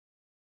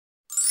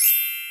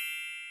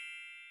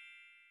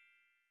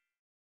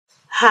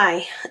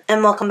Hi,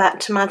 and welcome back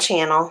to my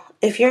channel.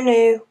 If you're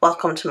new,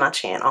 welcome to my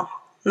channel.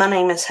 My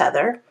name is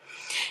Heather,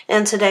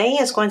 and today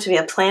is going to be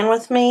a plan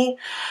with me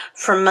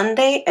from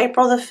Monday,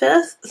 April the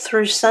 5th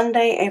through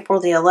Sunday, April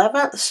the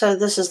 11th. So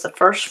this is the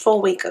first full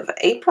week of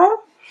April.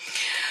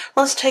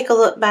 Let's take a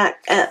look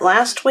back at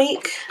last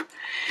week.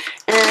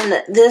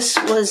 And this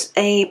was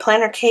a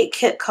PlannerKate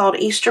kit called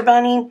Easter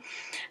Bunny.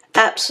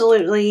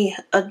 Absolutely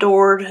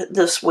adored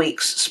this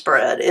week's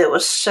spread. It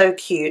was so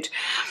cute.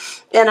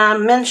 And I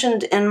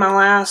mentioned in my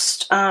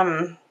last,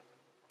 I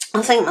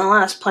think my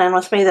last plan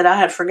with me that I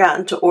had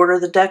forgotten to order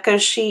the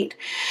deco sheet.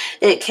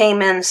 It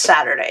came in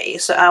Saturday,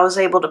 so I was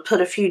able to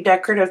put a few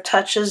decorative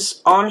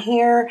touches on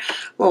here. A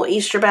little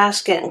Easter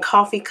basket and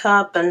coffee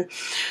cup and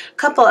a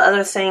couple of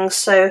other things.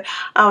 So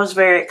I was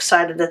very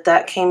excited that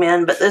that came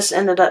in, but this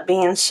ended up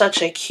being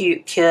such a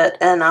cute kit,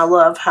 and I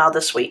love how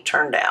this week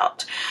turned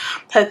out.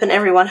 Hoping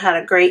everyone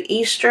had a great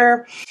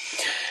Easter.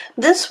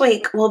 This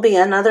week will be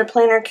another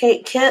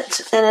PlannerKate kit,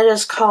 and it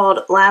is called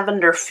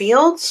Lavender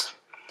Fields.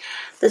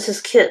 This is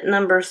kit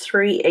number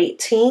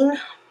 318.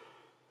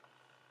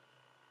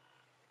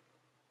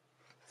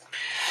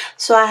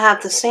 So I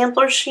have the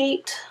sampler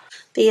sheet,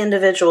 the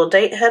individual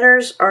date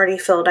headers already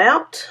filled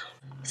out,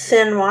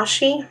 thin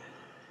washi,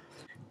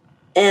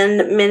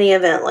 and mini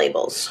event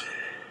labels.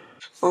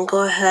 I'll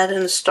go ahead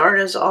and start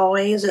as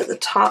always at the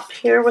top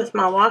here with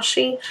my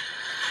washi.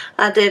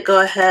 I did go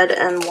ahead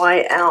and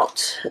white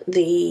out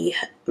the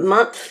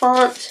month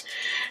font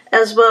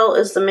as well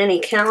as the mini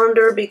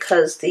calendar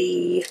because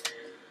the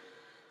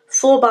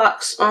full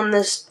box on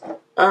this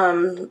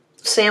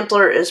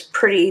sampler is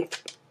pretty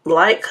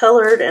light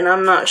colored, and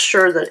I'm not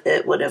sure that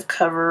it would have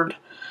covered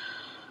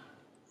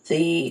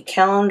the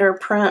calendar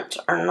print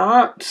or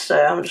not, so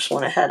I just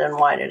went ahead and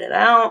whited it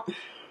out.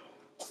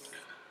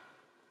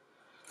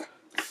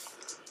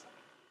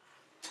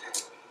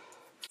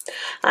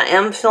 I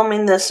am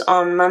filming this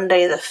on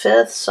Monday the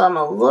 5th, so I'm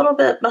a little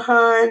bit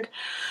behind,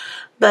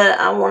 but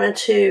I wanted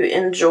to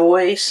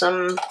enjoy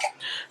some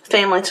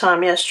family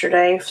time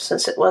yesterday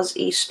since it was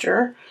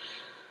Easter.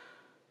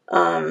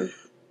 And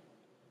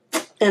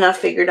I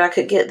figured I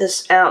could get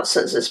this out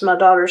since it's my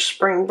daughter's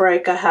spring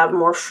break. I have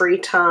more free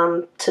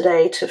time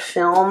today to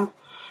film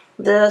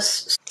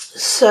this,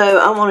 so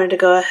I wanted to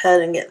go ahead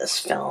and get this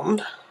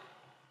filmed.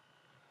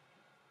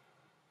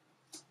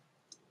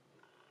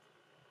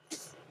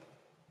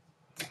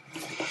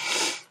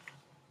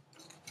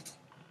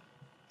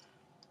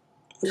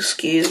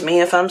 Excuse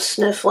me if I'm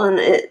sniffling.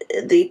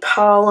 The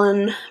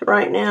pollen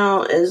right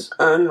now is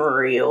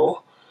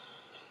unreal.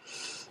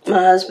 My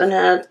husband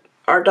had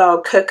our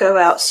dog Coco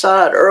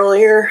outside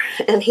earlier,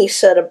 and he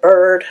said a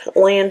bird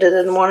landed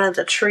in one of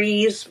the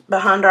trees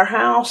behind our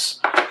house,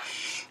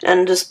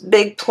 and this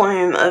big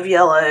plume of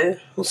yellow,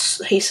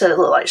 he said it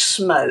looked like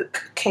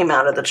smoke, came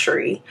out of the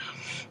tree.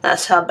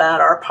 That's how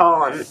bad our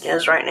pollen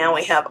is right now.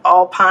 We have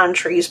all pine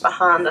trees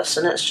behind us,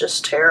 and it's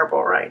just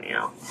terrible right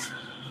now.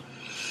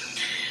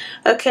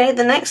 Okay,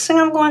 the next thing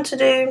I'm going to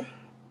do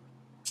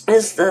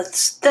is the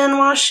thin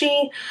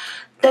washi,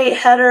 date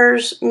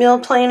headers, meal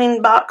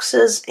planning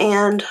boxes,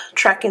 and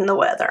tracking the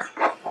weather.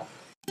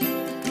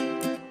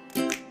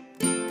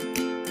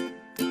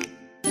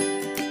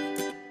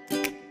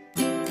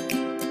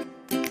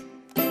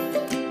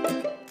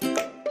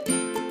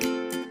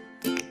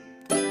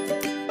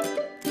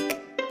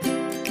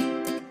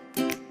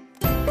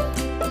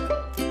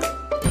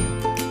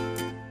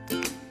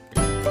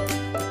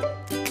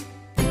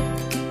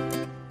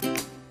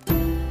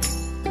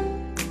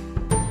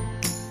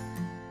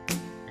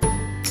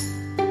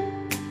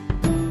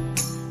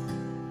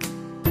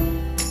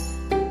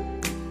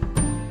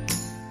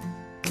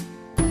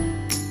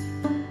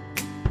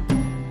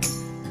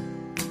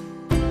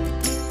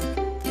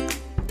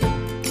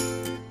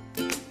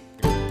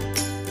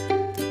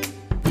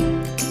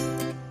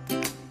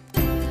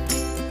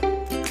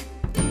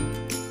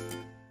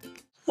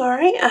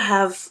 Alright, I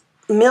have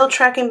meal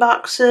tracking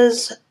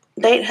boxes,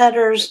 date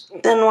headers,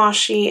 thin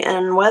washi,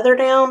 and weather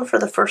down for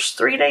the first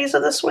 3 days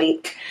of this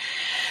week.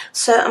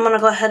 So I'm going to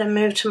go ahead and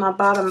move to my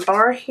bottom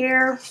bar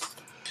here.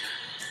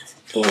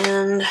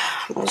 And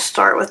we'll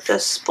start with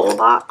this full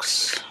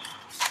box.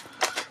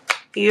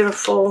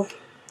 Beautiful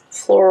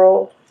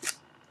floral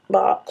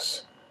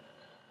box.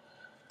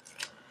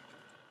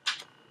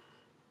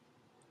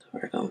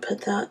 We're going to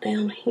put that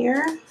down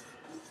here.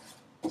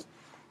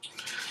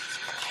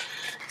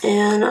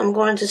 And I'm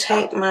going to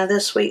take my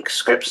this week's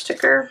script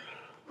sticker.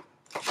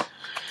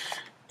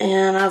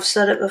 And I've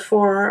said it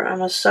before,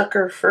 I'm a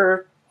sucker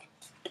for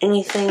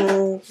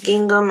anything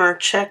gingham or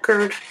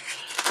checkered.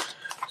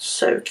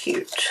 So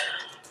cute.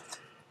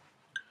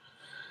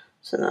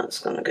 So that's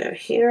going to go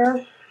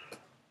here.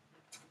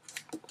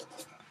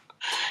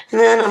 And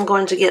then I'm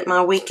going to get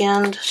my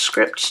weekend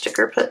script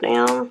sticker put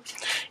down.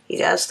 You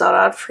guys thought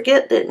I'd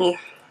forget, didn't you?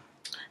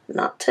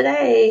 Not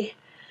today.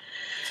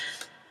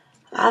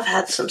 I've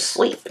had some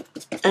sleep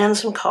and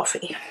some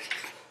coffee.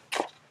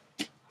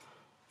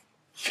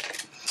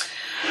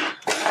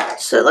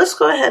 So let's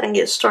go ahead and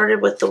get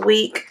started with the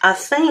week. I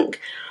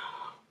think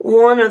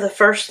One of the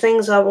first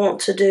things I want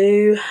to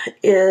do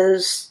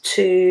is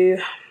to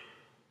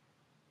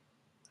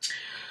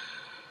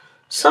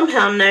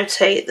somehow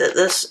notate that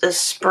this is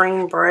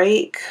spring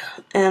break,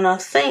 and I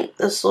think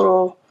this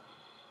little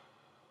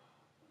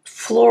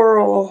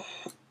floral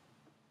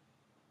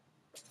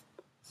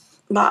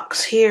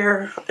box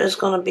here is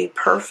going to be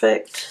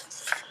perfect.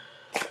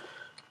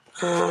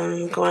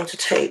 I'm going to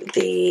take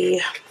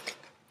the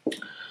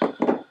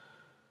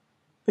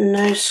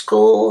no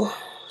school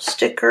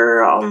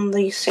sticker on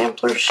the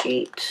sampler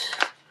sheet,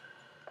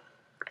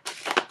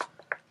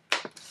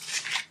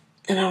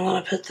 and I'm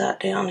going to put that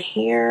down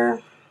here,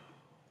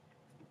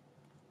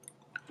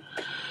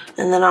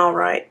 and then I'll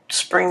write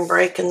spring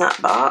break in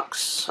that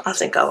box. I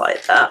think I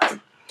like that.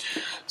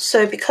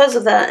 So because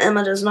of that,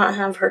 Emma does not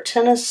have her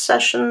tennis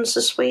sessions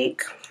this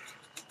week.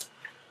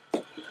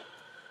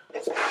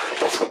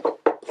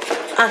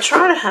 I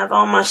try to have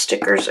all my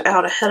stickers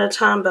out ahead of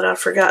time, but I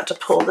forgot to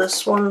pull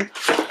this one.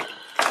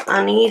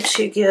 I need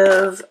to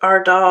give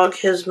our dog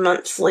his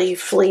monthly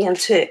flea and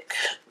tick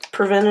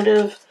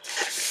preventative.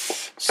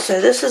 So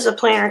this is a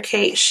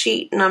PlannerKate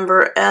sheet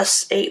number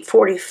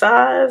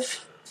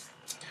S845.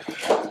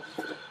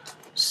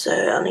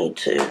 So I need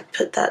to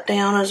put that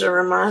down as a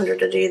reminder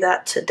to do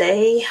that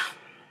today.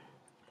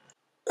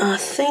 I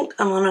think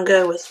I'm going to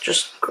go with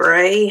just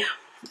gray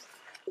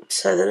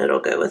so that it'll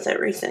go with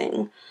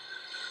everything.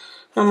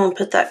 I'm going to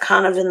put that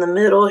kind of in the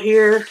middle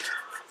here.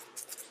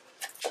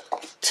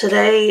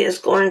 Today is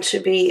going to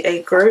be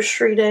a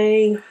grocery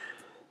day.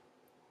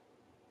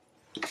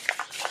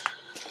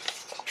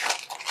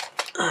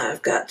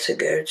 I've got to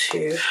go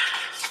to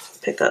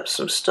pick up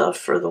some stuff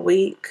for the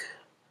week.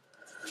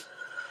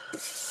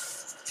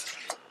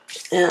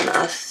 And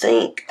I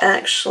think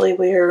actually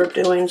we are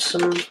doing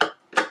some,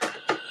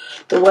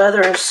 the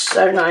weather is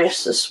so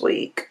nice this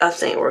week. I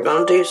think we're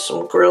going to do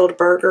some grilled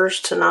burgers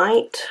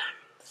tonight.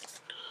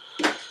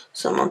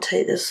 So I'm going to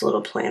take this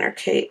little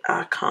PlannerKate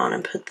icon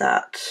and put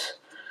that,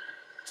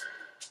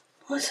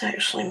 let's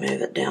actually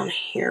move it down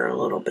here a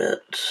little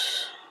bit.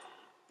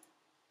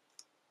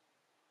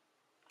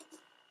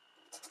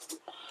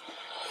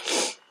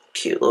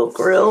 Cute little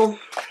grill.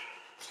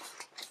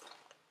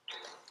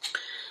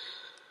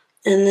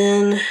 And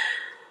then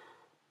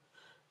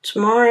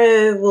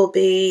tomorrow will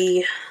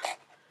be,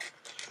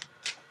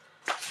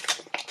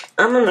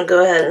 I'm going to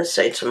go ahead and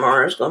say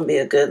tomorrow is going to be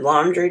a good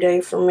laundry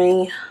day for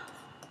me.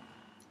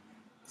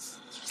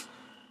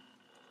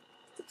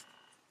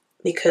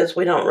 Because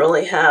we don't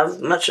really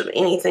have much of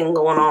anything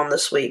going on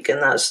this week,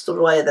 and that's the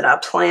way that I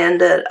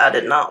planned it. I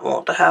did not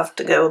want to have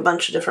to go a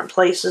bunch of different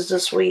places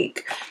this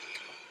week.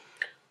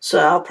 So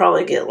I'll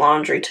probably get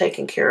laundry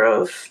taken care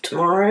of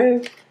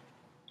tomorrow.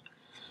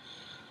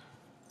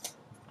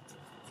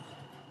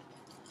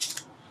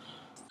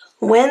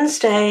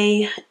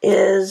 Wednesday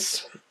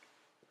is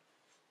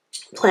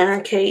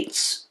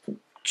PlannerKate's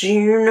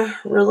June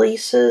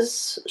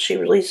releases. She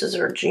releases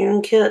her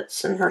June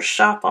kits in her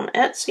shop on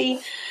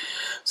Etsy.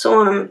 So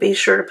I'm going to be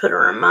sure to put a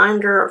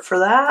reminder for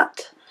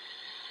that.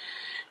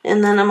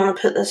 And then I'm going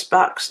to put this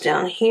box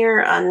down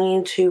here. I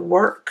need to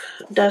work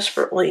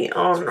desperately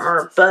on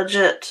our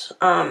budget.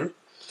 I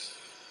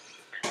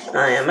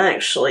am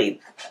actually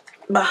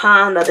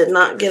behind. I did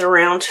not get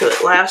around to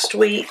it last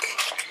week.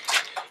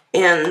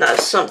 And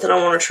that's something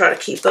I want to try to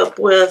keep up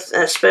with,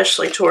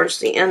 especially towards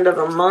the end of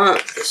a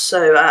month.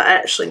 So I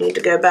actually need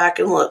to go back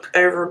and look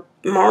over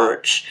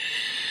March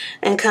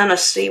and kind of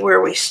see where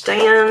we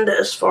stand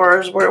as far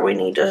as where we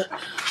need to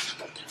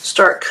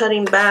start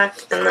cutting back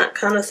and that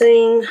kind of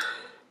thing.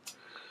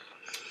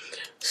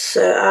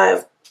 So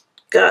I've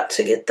got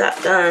to get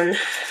that done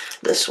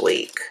this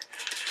week.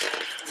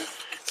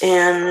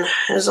 And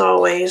as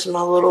always,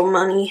 my little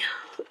money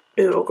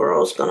doodle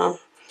girl is going to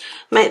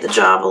make the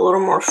job a little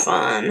more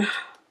fun.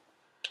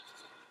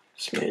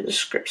 Let's move the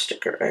script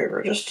sticker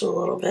over just a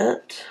little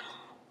bit.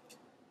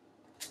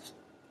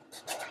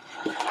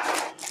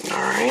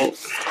 Alright.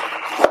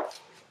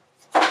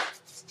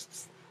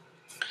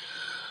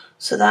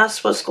 So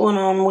that's what's going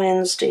on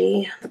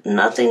Wednesday.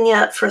 Nothing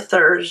yet for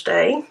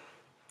Thursday.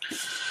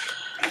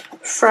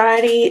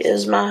 Friday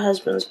is my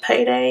husband's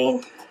payday.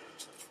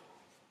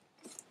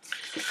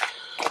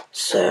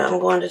 So I'm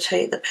going to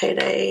take the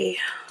payday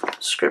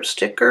script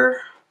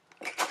sticker.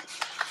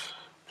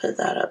 Put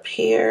that up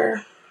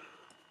here.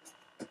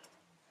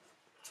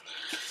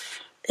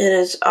 It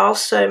is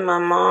also my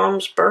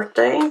mom's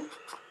birthday.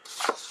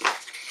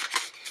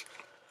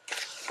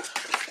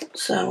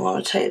 So I'm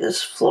going to take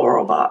this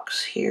floral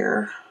box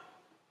here.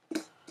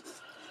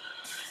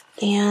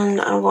 And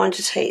I'm going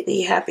to take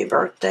the happy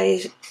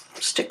birthday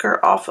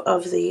sticker off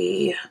of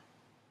the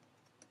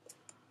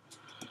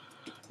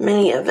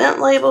mini event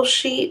label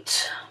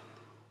sheet.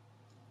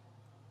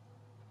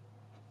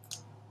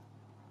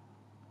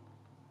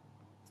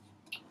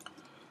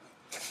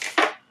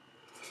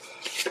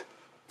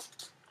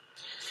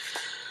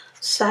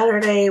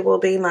 Saturday will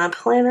be my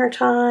planner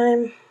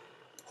time.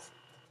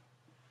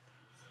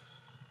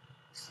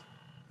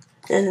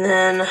 And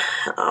then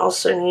I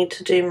also need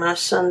to do my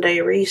Sunday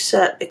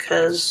reset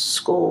because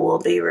school will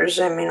be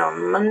resuming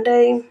on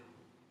Monday.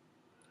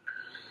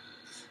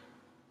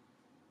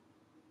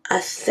 I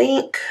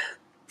think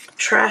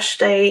trash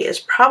day is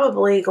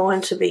probably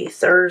going to be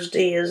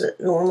Thursday as it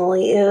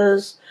normally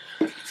is.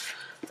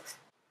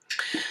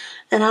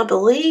 And I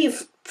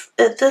believe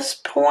at this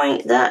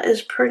point that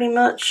is pretty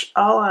much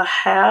all I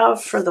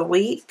have for the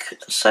week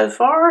so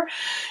far.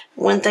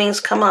 When things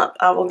come up,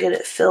 I will get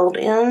it filled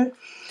in.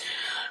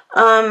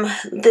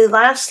 The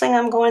last thing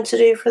I'm going to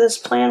do for this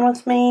plan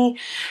with me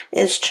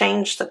is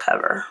change the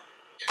cover.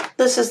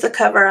 This is the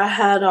cover I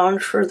had on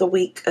for the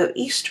week of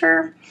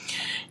Easter,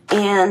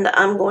 and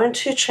I'm going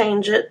to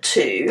change it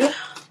to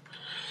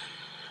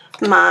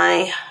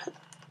my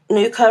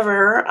new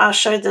cover. I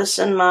showed this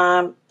in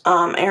my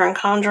Erin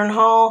Condren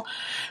haul.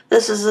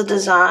 This is a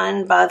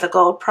design by the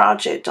Gold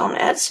Project on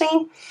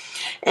Etsy,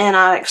 and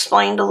I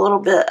explained a little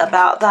bit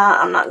about that.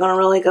 I'm not going to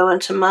really go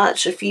into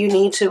much. If you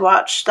need to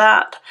watch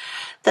that,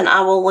 then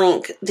I will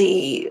link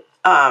the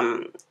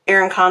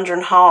Erin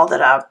Condren haul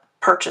that I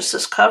purchased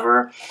this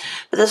cover.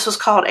 But this was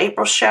called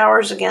April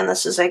Showers. Again,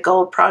 this is a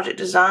Gold Project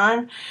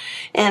design,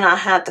 and I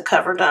had the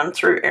cover done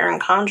through Erin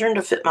Condren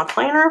to fit my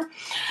planner.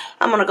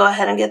 I'm going to go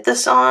ahead and get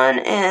this on,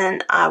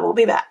 and I will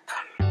be back.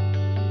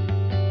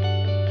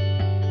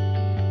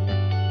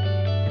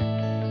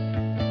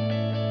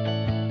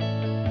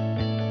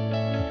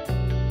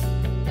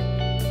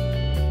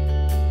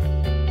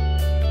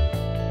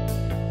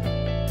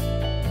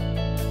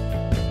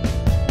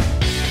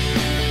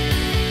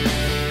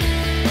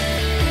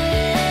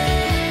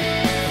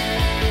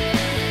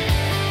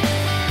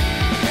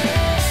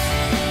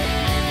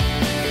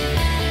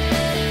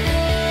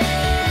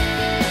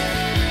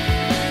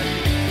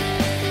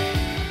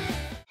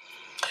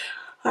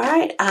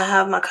 Alright, I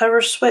have my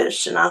cover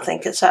switched, and I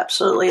think it's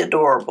absolutely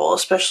adorable,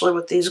 especially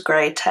with these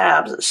gray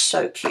tabs. It's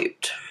so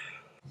cute.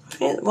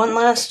 And one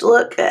last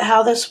look at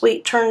how this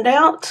week turned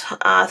out.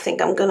 I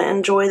think I'm going to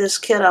enjoy this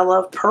kit. I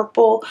love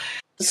purple,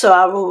 so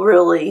I will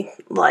really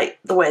like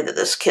the way that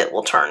this kit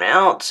will turn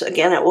out.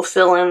 Again, it will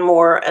fill in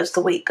more as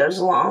the week goes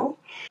along.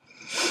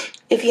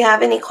 If you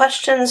have any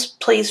questions,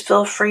 please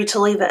feel free to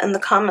leave it in the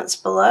comments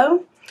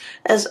below.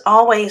 As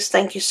always,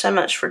 thank you so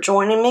much for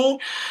joining me.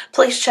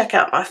 Please check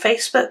out my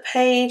Facebook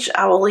page.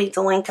 I will leave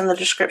the link in the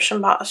description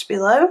box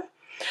below.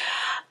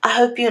 I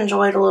hope you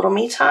enjoyed a little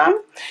me time,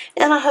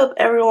 and I hope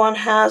everyone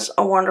has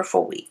a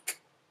wonderful week.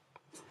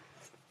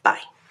 Bye.